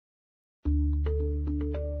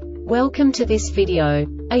Welcome to this video.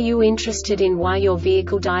 Are you interested in why your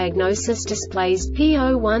vehicle diagnosis displays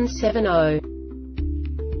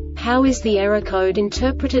P0170? How is the error code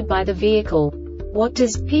interpreted by the vehicle? What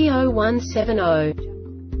does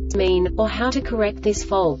P0170 mean, or how to correct this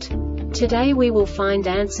fault? Today we will find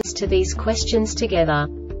answers to these questions together.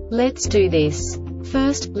 Let's do this.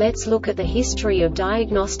 First, let's look at the history of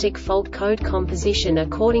diagnostic fault code composition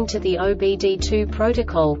according to the OBD2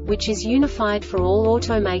 protocol, which is unified for all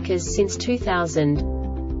automakers since 2000.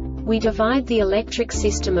 We divide the electric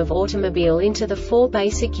system of automobile into the four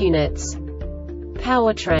basic units: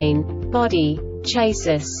 powertrain, body,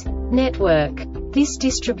 chassis, network. This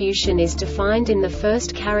distribution is defined in the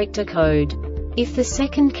first character code. If the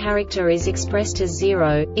second character is expressed as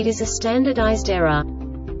 0, it is a standardized error.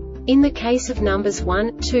 In the case of numbers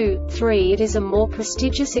 1, 2, 3, it is a more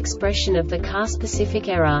prestigious expression of the car-specific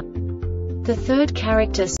error. The third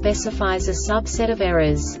character specifies a subset of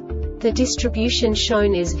errors. The distribution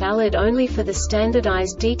shown is valid only for the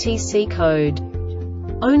standardized DTC code.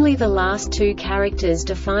 Only the last two characters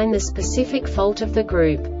define the specific fault of the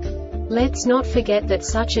group. Let's not forget that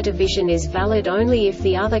such a division is valid only if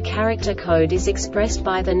the other character code is expressed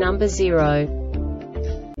by the number 0.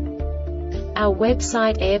 Our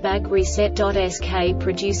website airbagreset.sk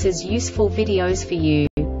produces useful videos for you.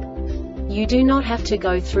 You do not have to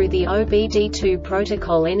go through the OBD2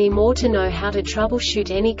 protocol anymore to know how to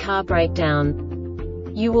troubleshoot any car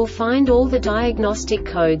breakdown. You will find all the diagnostic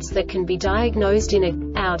codes that can be diagnosed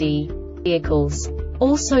in Audi vehicles.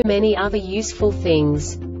 Also many other useful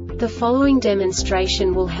things. The following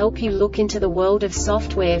demonstration will help you look into the world of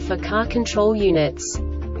software for car control units.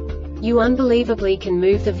 You unbelievably can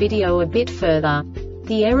move the video a bit further.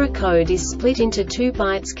 The error code is split into 2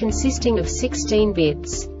 bytes consisting of 16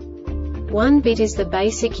 bits. 1 bit is the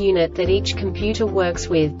basic unit that each computer works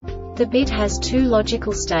with. The bit has 2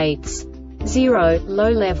 logical states: 0, low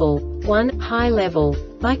level, 1, high level.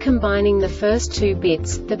 By combining the first 2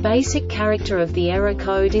 bits, the basic character of the error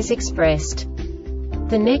code is expressed.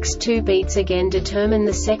 The next 2 beats again determine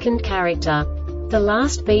the second character. The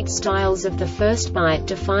last beat styles of the first byte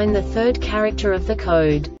define the third character of the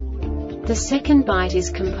code. The second byte is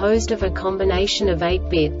composed of a combination of 8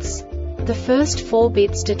 bits. The first 4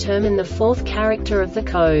 bits determine the fourth character of the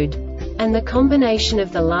code. And the combination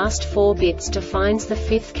of the last 4 bits defines the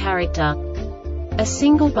fifth character. A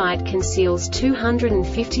single byte conceals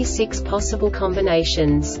 256 possible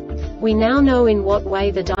combinations. We now know in what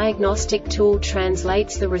way the diagnostic tool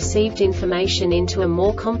translates the received information into a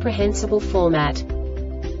more comprehensible format.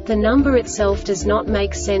 The number itself does not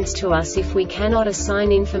make sense to us if we cannot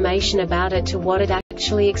assign information about it to what it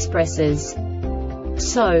actually expresses.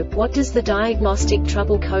 So, what does the Diagnostic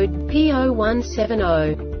Trouble Code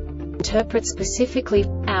P0170 interpret specifically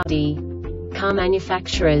for Audi car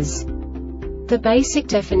manufacturers? The basic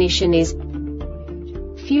definition is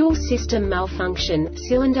fuel system malfunction,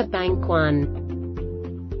 cylinder bank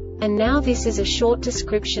 1. And now this is a short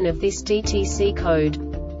description of this DTC code.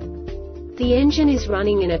 The engine is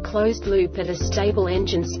running in a closed loop at a stable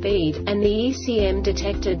engine speed, and the ECM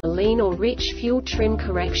detected a lean or rich fuel trim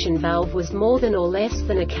correction valve was more than or less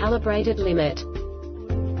than a calibrated limit.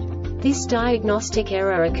 This diagnostic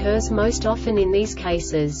error occurs most often in these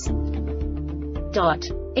cases: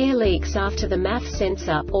 air leaks after the MAF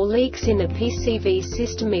sensor, or leaks in the PCV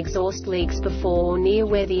system, exhaust leaks before or near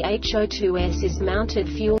where the HO2S is mounted,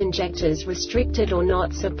 fuel injectors restricted or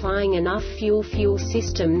not supplying enough fuel, fuel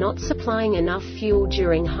system not supplying enough fuel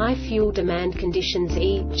during high fuel demand conditions,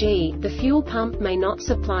 e.g., the fuel pump may not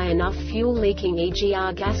supply enough fuel, leaking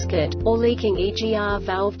EGR gasket, or leaking EGR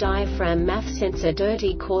valve diaphragm. MAF sensor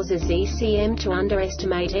dirty causes ECM to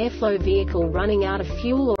underestimate airflow, vehicle running out of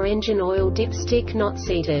fuel, or engine oil dipstick not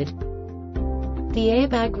seated. The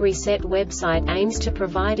Airbag Reset website aims to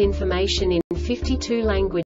provide information in 52 languages.